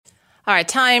All right,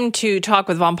 time to talk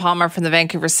with Vaughn Palmer from the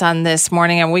Vancouver Sun this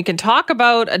morning, and we can talk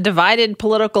about a divided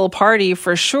political party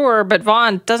for sure, but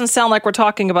Vaughn, doesn't sound like we're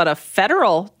talking about a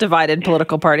federal divided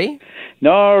political party.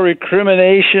 No,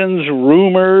 recriminations,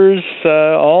 rumors,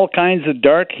 all kinds of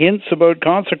dark hints about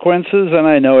consequences, and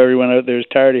I know everyone out there is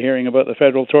tired of hearing about the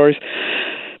federal Tories.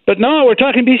 But no, we're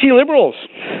talking BC Liberals.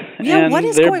 Yeah, and what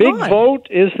is their going big on? vote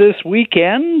is this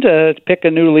weekend to pick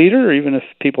a new leader, even if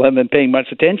people haven't been paying much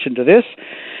attention to this.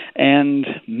 And,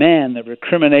 man, the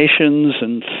recriminations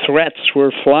and threats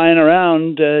were flying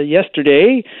around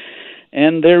yesterday,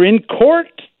 and they're in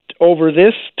court over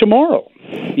this tomorrow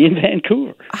in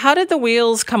Vancouver. How did the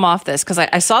wheels come off this? Because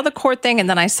I saw the court thing, and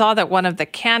then I saw that one of the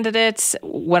candidates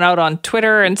went out on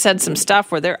Twitter and said some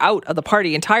stuff where they're out of the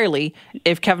party entirely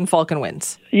if Kevin Falcon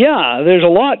wins. Yeah, there's a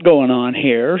lot going on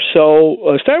here.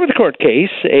 So start with the court case.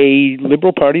 A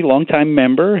Liberal Party longtime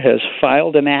member has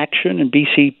filed an action in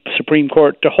BC Supreme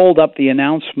Court to hold up the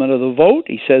announcement of the vote.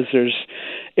 He says there's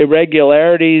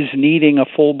irregularities needing a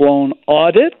full-blown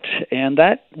audit, and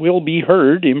that will be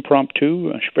heard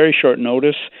impromptu, very short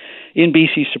notice, in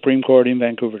BC Supreme Court in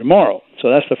Vancouver tomorrow. So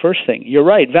that's the first thing. You're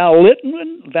right. Val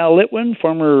Litwin,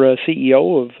 former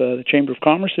CEO of the Chamber of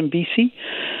Commerce in BC,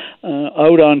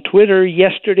 out on Twitter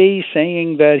yesterday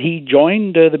saying that he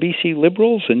joined the BC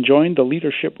Liberals and joined the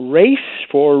leadership race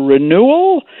for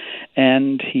renewal,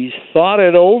 and he's thought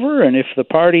it over, and if the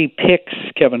party picks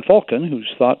Kevin Falcon, who's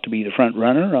thought to be the front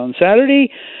runner on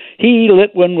Saturday,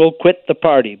 Litwin, will quit the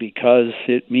party because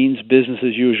it means business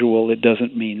as usual. It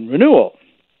doesn't mean renewal.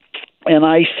 And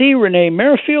I see Renee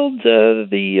Merrifield,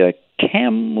 the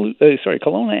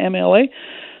Kelowna MLA,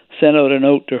 sent out a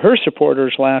note to her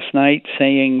supporters last night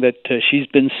saying that she's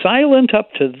been silent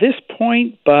up to this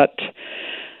point, but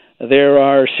there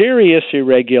are serious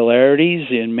irregularities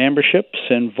in memberships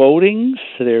and votings.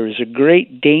 There is a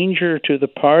great danger to the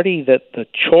party that the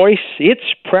choice, its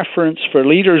preference for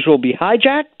leaders, will be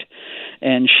hijacked,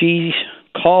 and she's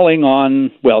calling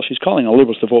on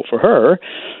Liberals to vote for her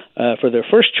for their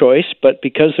first choice, but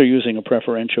because they're using a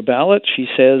preferential ballot, she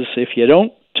says, if you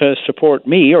don't support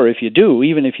me, or if you do,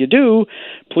 even if you do,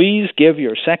 please give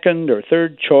your second or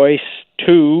third choice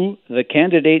to the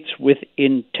candidates with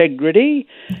integrity.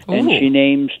 Ooh. And she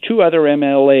names two other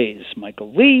MLAs,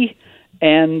 Michael Lee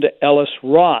and Ellis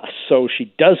Ross. So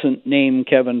she doesn't name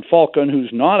Kevin Falcon,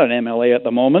 who's not an MLA at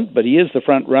the moment, but he is the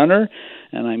front runner,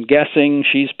 and I'm guessing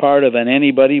she's part of an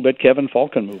anybody but Kevin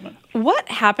Falcon movement. What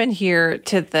happened here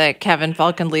to the Kevin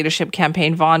Falcon leadership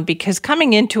campaign, Vaughn? Because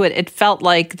coming into it, it felt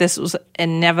like this was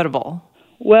inevitable.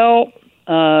 Well,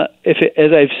 as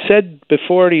I've said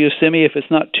before to you, Simi, if it's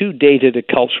not too dated a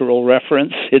cultural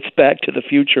reference, it's Back to the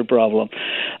Future problem.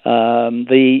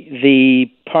 The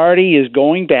party is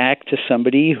going back to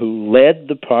somebody who led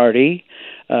the party,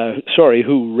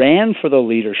 who ran for the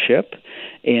leadership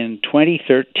in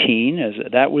 2013.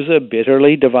 As that was a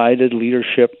bitterly divided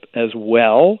leadership as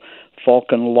well.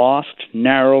 Falcon lost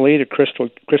narrowly to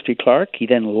Christy Clark. He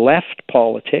then left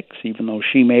politics, even though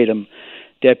she made him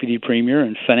deputy premier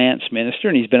and finance minister,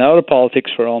 and he's been out of politics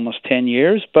for almost 10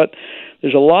 years. But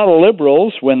there's a lot of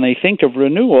Liberals, when they think of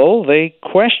renewal, they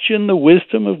question the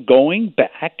wisdom of going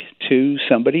back to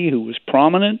somebody who was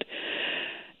prominent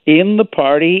in the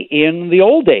party in the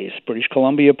old days. British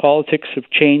Columbia politics have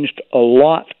changed a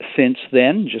lot since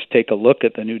then. Just take a look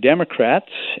at the New Democrats,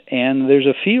 and there's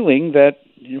a feeling that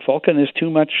Falcon is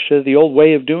too much the old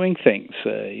way of doing things.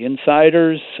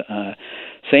 Insiders,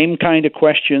 same kind of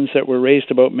questions that were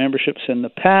raised about memberships in the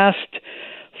past.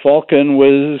 Falcon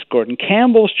was Gordon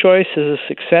Campbell's choice as a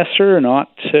successor, not,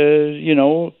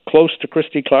 close to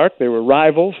Christy Clark. They were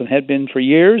rivals and had been for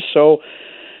years. The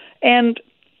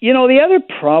other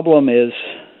problem is,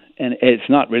 and it's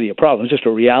not really a problem, it's just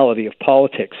a reality of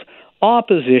politics,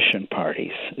 opposition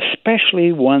parties,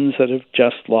 especially ones that have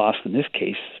just lost, in this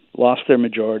case, lost their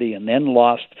majority and then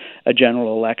lost a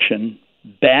general election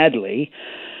badly,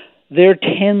 there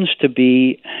tends to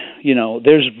be,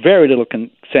 there's very little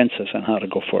consensus on how to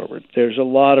go forward. There's a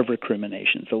lot of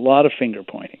recriminations, a lot of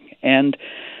finger-pointing. And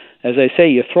as I say,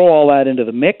 you throw all that into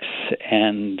the mix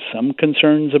and some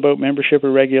concerns about membership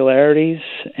irregularities,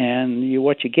 and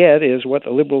what you get is what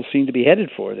the Liberals seem to be headed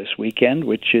for this weekend,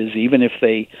 which is, even if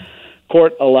the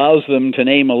court allows them to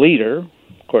name a leader,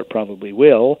 court probably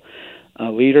will, a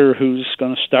leader who's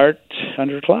going to start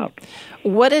under a cloud.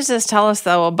 What does this tell us,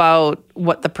 though, about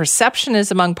what the perception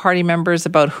is among party members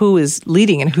about who is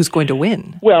leading and who's going to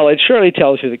win? Well, it surely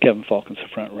tells you that Kevin Falcon's the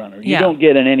front runner. You don't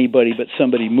get an anybody but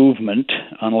somebody movement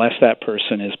unless that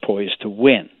person is poised to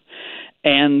win.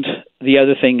 And the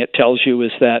other thing it tells you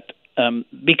is that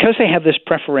because they have this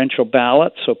preferential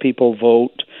ballot, so people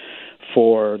vote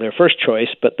for their first choice,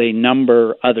 but they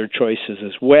number other choices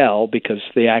as well because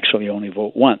they actually only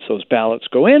vote once. Those ballots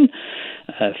go in.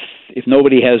 If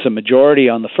nobody has a majority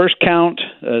on the first count,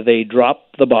 they drop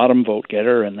the bottom vote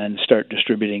getter and then start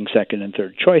distributing second and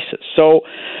third choices. So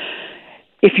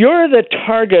if you're the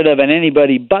target of an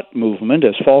anybody but movement,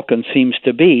 as Falcon seems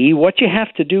to be, what you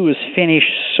have to do is finish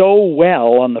so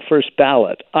well on the first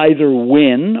ballot, either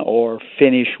win or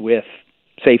finish with,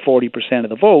 say, 40% of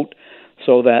the vote,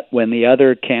 so that when the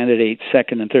other candidates'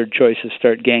 second and third choices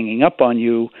start ganging up on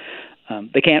you,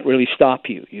 they can't really stop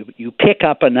you. You pick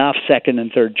up enough second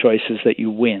and third choices that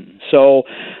you win. So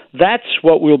that's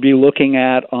what we'll be looking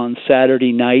at on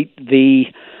Saturday night. The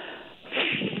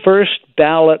first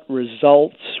ballot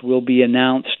results will be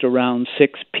announced around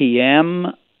 6 p.m.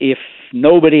 If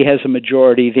nobody has a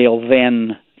majority, they'll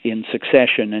then, in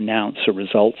succession, announce the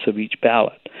results of each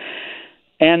ballot.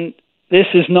 And this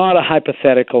is not a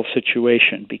hypothetical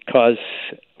situation because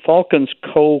Falcon's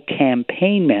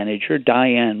co-campaign manager,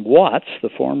 Diane Watts, the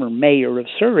former mayor of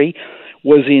Surrey,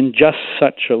 was in just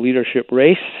such a leadership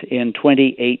race in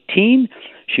 2018.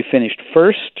 She finished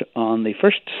first on the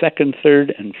first, second,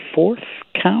 third, and fourth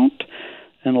count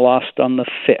and lost on the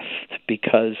fifth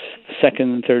because the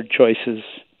second and third choices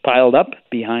piled up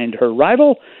behind her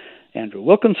rival, Andrew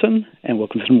Wilkinson, and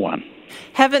Wilkinson won.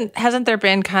 Hasn't there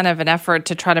been kind of an effort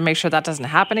to try to make sure that doesn't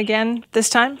happen again this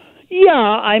time? Yeah,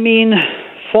 I mean,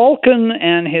 Falcon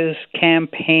and his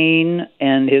campaign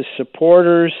and his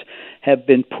supporters have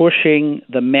been pushing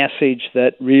the message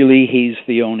that really he's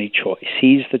the only choice.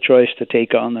 He's the choice to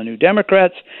take on the New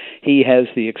Democrats. He has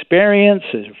the experience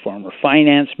as a former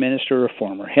finance minister, a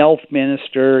former health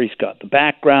minister. He's got the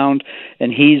background,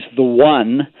 and he's the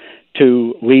one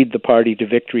to lead the party to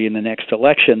victory in the next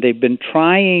election. They've been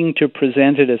trying to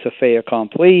present it as a fait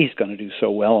accompli. He's going to do so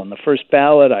well on the first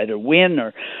ballot, either win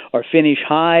or finish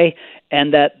high,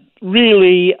 and that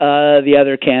really the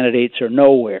other candidates are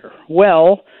nowhere.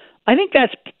 Well, I think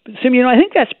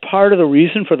that's part of the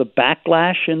reason for the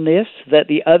backlash in this, that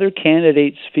the other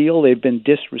candidates feel they've been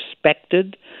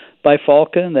disrespected by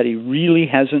Falcon, that he really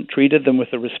hasn't treated them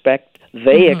with the respect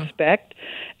they expect.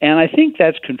 And I think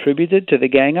that's contributed to the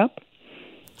gang up.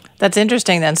 That's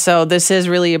interesting then. So this is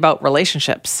really about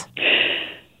relationships.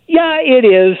 Yeah, it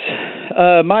is.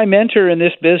 My mentor in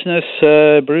this business,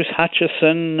 Bruce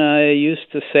Hutchison, used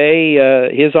to say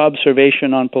his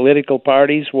observation on political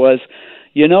parties was,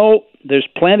 there's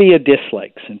plenty of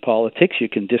dislikes in politics. You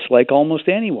can dislike almost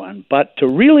anyone. But to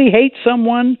really hate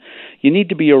someone, you need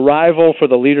to be a rival for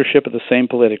the leadership of the same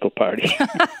political party.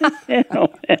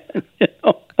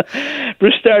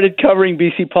 Bruce started covering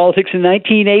BC politics in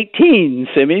 1918,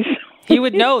 Simmies. He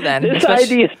would know then. This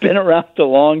idea's been around a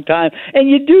long time. And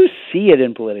you do see it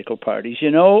in political parties,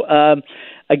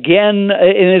 Again,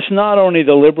 and it's not only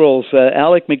the Liberals.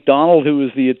 Alec MacDonald, who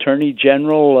was the Attorney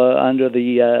General under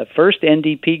the first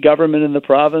NDP government in the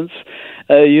province,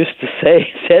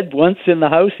 said once in the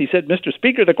House, he said, "Mr.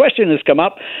 Speaker, the question has come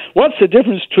up, what's the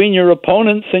difference between your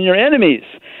opponents and your enemies?"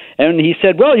 And he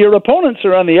said, "Well, your opponents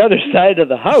are on the other side of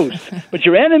the House, but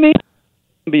your enemies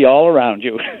will be all around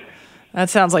you." That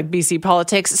sounds like BC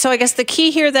politics. So I guess the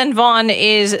key here then, Vaughn,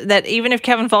 is that even if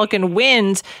Kevin Falcon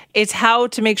wins, it's how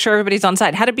to make sure everybody's on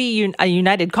side, how to be a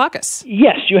united caucus.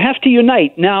 Yes, you have to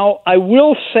unite. Now, I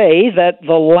will say that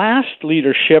the last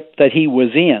leadership that he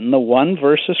was in, the one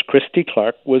versus Christy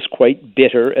Clark, was quite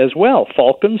bitter as well.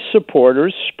 Falcon's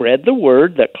supporters spread the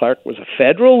word that Clark was a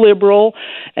federal Liberal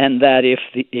and that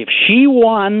if she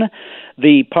won,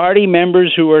 the party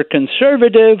members who were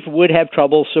conservative would have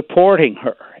trouble supporting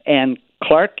her. And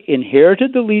Clark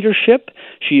inherited the leadership.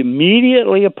 She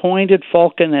immediately appointed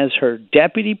Falcon as her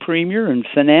deputy premier and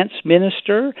finance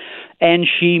minister, and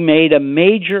she made a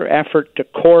major effort to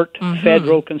court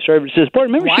federal conservative support.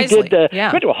 Remember, Wisely, she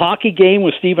went to a hockey game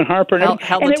with Stephen Harper. Held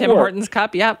the Tim Hortons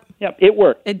Cup, yep. Yep, it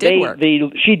worked. It did work.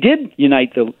 She did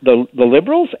unite the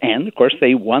Liberals, and, of course,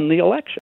 they won the election.